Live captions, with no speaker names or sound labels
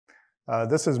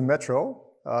This is Metro,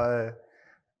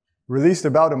 released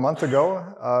about a month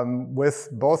ago with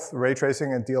both ray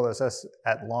tracing and DLSS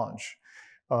at launch.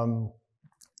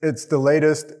 It's the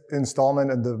latest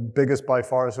installment and the biggest by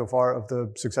far so far of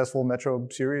the successful Metro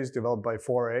series developed by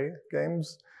 4A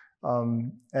Games.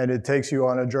 And it takes you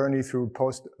on a journey through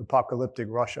post-apocalyptic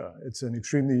Russia. It's an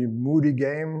extremely moody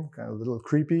game, kind of a little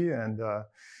creepy, and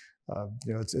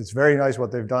it's very nice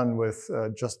what they've done with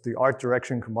just the art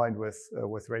direction combined with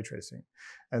ray tracing.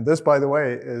 And this, by the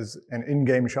way, is an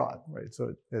in-game shot, right?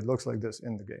 So it looks like this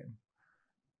in the game.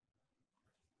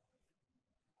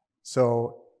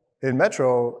 So in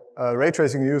Metro, ray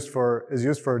tracing is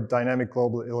used for dynamic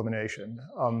global illumination.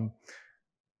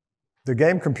 The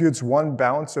game computes one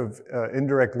bounce of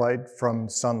indirect light from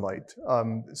sunlight.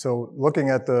 So looking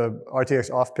at the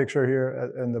RTX off picture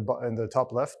here in the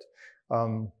top left,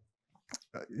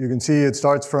 you can see it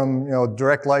starts from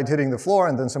direct light hitting the floor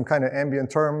and then some kind of ambient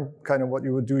term, kind of what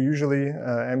you would do usually,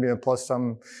 ambient plus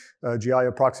some GI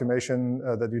approximation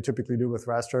that you typically do with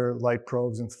raster light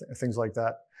probes and things like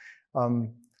that.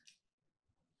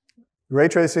 Ray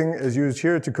tracing is used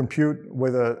here to compute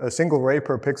with a single ray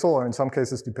per pixel, or in some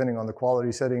cases, depending on the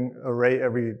quality setting, a ray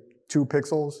every 2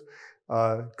 pixels.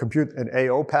 Compute an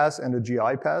AO pass and a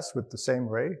GI pass with the same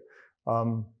ray.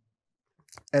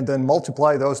 And then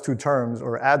multiply those two terms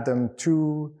or add them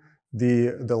to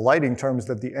the lighting terms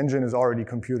that the engine is already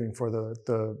computing for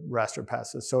the raster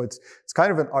passes. So it's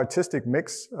kind of an artistic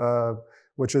mix,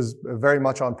 which is very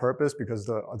much on purpose because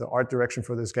the art direction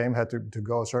for this game had to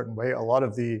go a certain way. A lot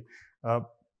of the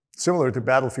similar to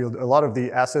Battlefield, a lot of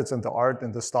the assets and the art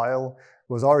and the style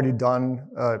was already done,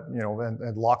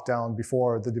 and locked down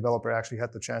before the developer actually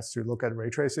had the chance to look at ray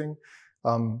tracing,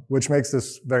 which makes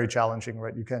this very challenging,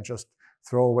 right? You can't just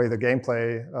throw away the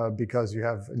gameplay because you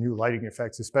have new lighting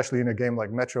effects, especially in a game like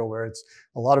Metro, where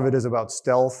a lot of it is about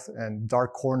stealth and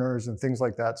dark corners and things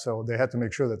like that. So they had to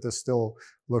make sure that this still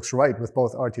looks right with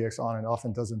both RTX on and off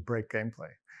and doesn't break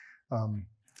gameplay.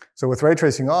 So with ray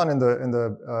tracing on in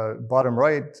the bottom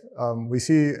right, we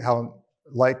see how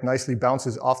light nicely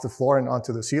bounces off the floor and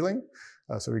onto the ceiling.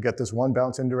 So we get this one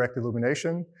bounce indirect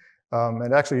illumination.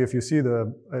 And actually, if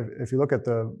you look at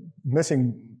the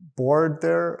missing board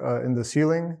there in the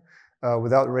ceiling,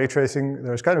 without ray tracing,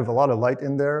 there's kind of a lot of light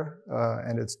in there,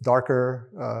 and it's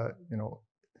darker,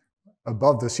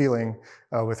 above the ceiling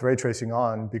with ray tracing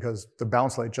on because the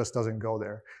bounce light just doesn't go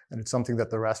there, and it's something that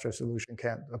the raster solution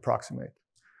can't approximate.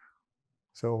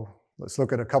 So let's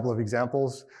look at a couple of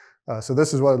examples. So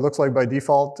this is what it looks like by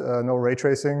default. No ray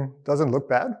tracing. Doesn't look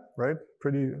bad, right?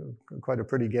 Quite a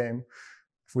pretty game.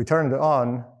 If we turn it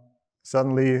on,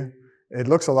 suddenly it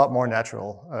looks a lot more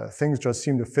natural. Things just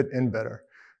seem to fit in better.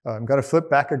 I'm going to flip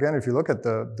back again. If you look at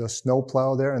the snow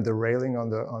plow there and the railing on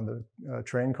the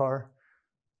train car,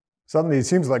 suddenly it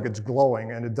seems like it's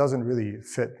glowing and it doesn't really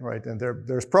fit, right? And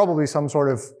there's probably some sort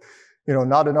of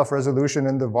not enough resolution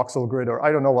in the voxel grid, or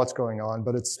I don't know what's going on,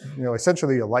 but it's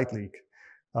essentially a light leak.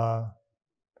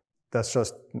 It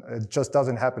just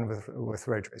doesn't happen with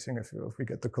ray tracing if we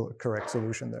get the correct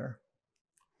solution there.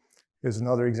 Here's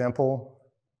another example.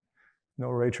 No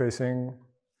ray tracing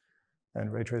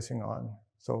and ray tracing on.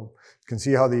 So you can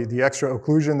see how the extra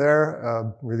occlusion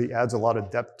there really adds a lot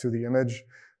of depth to the image.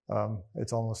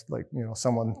 It's almost like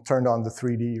someone turned on the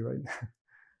 3D, right?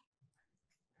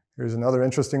 Here's another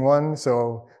interesting one.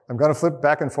 So I'm going to flip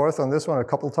back and forth on this one a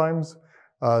couple times.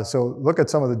 So look at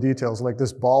some of the details, like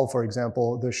this ball, for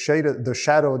example, the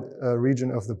shadowed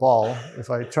region of the ball. If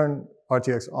I turn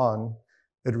RTX on,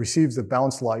 it receives the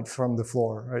bounce light from the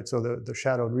floor, right? So the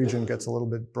shadowed region gets a little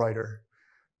bit brighter.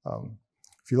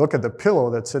 If you look at the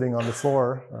pillow that's sitting on the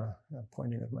floor, I'm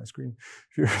pointing at my screen.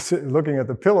 If you're looking at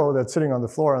the pillow that's sitting on the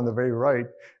floor on the very right,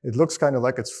 it looks kind of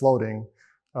like it's floating.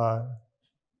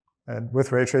 And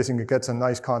with ray tracing, it gets a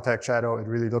nice contact shadow. It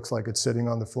really looks like it's sitting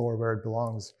on the floor where it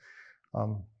belongs.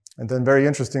 And then very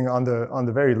interesting, on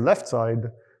the very left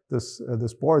side,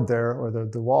 this board there, or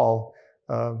the wall,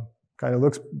 kind of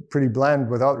looks pretty bland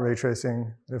without ray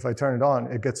tracing. If I turn it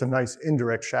on, it gets a nice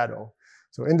indirect shadow.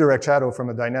 So indirect shadow from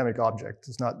a dynamic object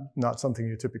is not something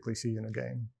you typically see in a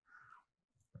game.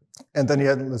 And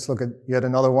then let's look at yet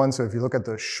another one. So if you look at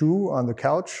the shoe on the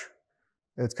couch,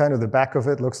 it's kind of the back of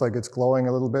it looks like it's glowing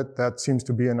a little bit. That seems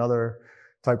to be another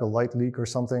type of light leak or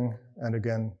something. And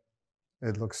again,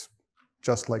 it looks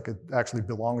just like it actually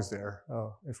belongs there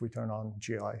if we turn on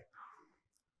GI.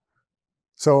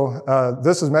 So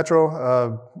this is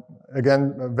Metro.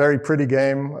 Again, a very pretty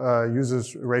game.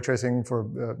 Uses ray tracing for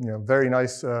very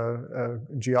nice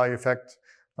GI effect.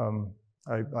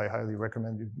 I highly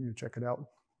recommend you check it out.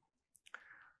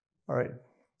 All right.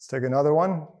 Let's take another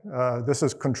one. This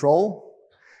is Control,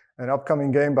 an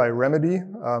upcoming game by Remedy.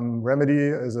 Remedy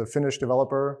is a Finnish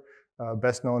developer,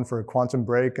 best known for Quantum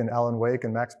Break and Alan Wake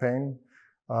and Max Payne.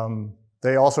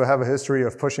 They also have a history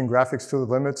of pushing graphics to the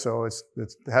limit, so it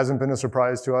hasn't been a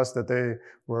surprise to us that they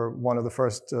were one of the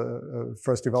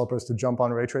first developers to jump on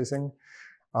ray tracing.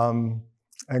 And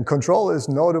Control is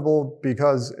notable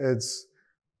because it's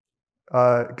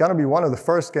going to be one of the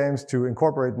first games to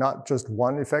incorporate not just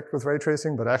one effect with ray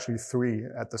tracing, but actually 3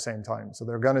 at the same time. So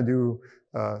they're going to do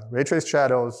ray traced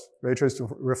shadows, ray traced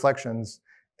reflections,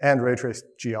 and ray traced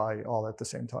GI all at the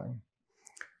same time.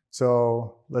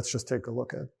 So let's just take a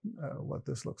look at what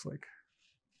this looks like.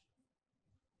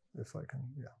 If I can,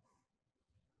 yeah.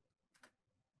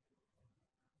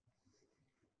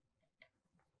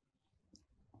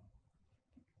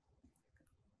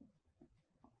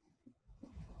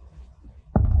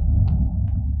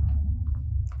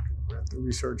 The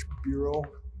Research Bureau.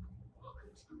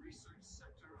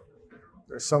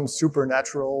 There's some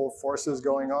supernatural forces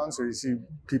going on, so you see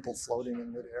people floating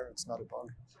in midair. It's not a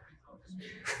bug.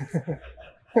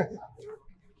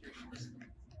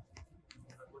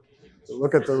 So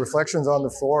look at the reflections on the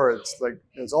floor.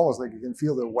 It's almost like you can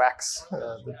feel the wax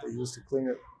that they use to clean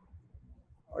it.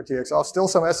 RTX off. Still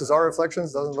some SSR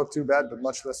reflections. Doesn't look too bad, but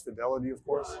much less fidelity, of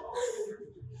course.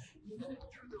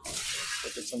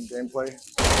 Look at some gameplay.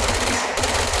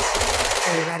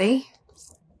 Are you ready?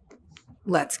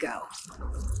 Let's go.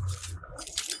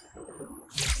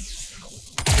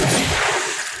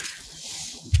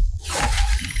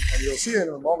 And you'll see in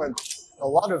a moment, a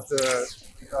lot of the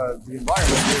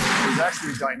environment is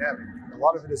actually dynamic. A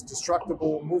lot of it is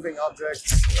destructible, moving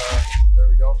objects. There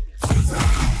we go.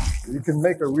 You can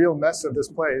make a real mess of this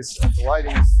place, and the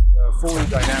lighting is fully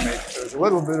dynamic. There's a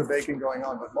little bit of baking going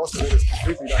on, but most of it is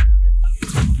completely dynamic.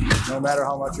 No matter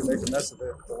how much you make a mess of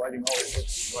it, the lighting always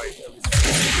looks right every time.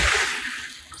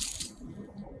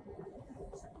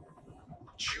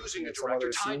 Choosing a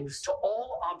director tied to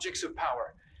all objects of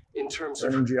power in terms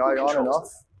of turning GI on and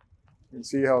off. You can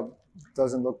see how it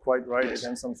doesn't look quite right. Yes.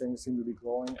 Again, some things seem to be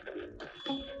glowing.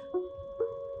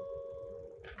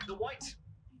 The white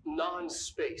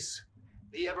non-space,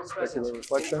 the ever-present specular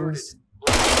reflections.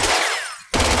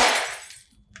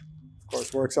 Of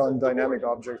course, works on dynamic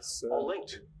objects. All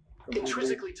linked,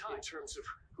 intrinsically tied in terms of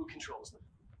who controls them.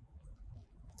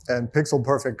 And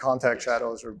pixel-perfect contact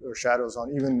shadows or shadows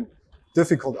on even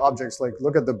difficult objects. Like,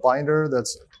 look at the binder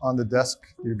that's on the desk.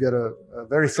 You get a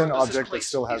very thin object that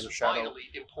still has a shadow.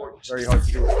 Very hard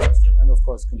to do with faster. And of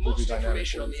course, completely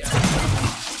dynamic. On the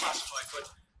classified, but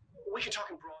we can talk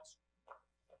in broad.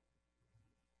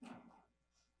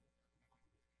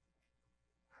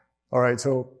 All right,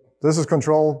 so this is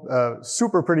Control.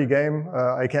 Super pretty game.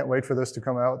 I can't wait for this to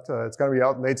come out. It's going to be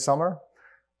out late summer.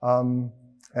 And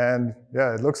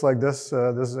yeah, it looks like this.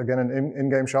 This is, again, an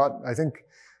in-game shot. I think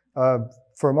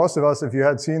for most of us, if you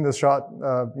had seen this shot,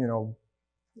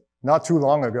 not too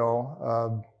long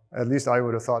ago, at least I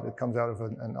would have thought it comes out of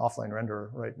an offline renderer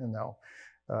right now.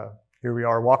 Here we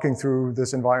are walking through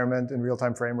this environment in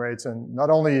real-time frame rates, and not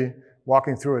only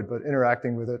walking through it, but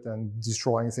interacting with it and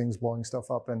destroying things, blowing stuff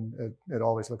up, and it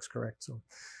always looks correct. So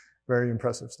very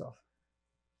impressive stuff.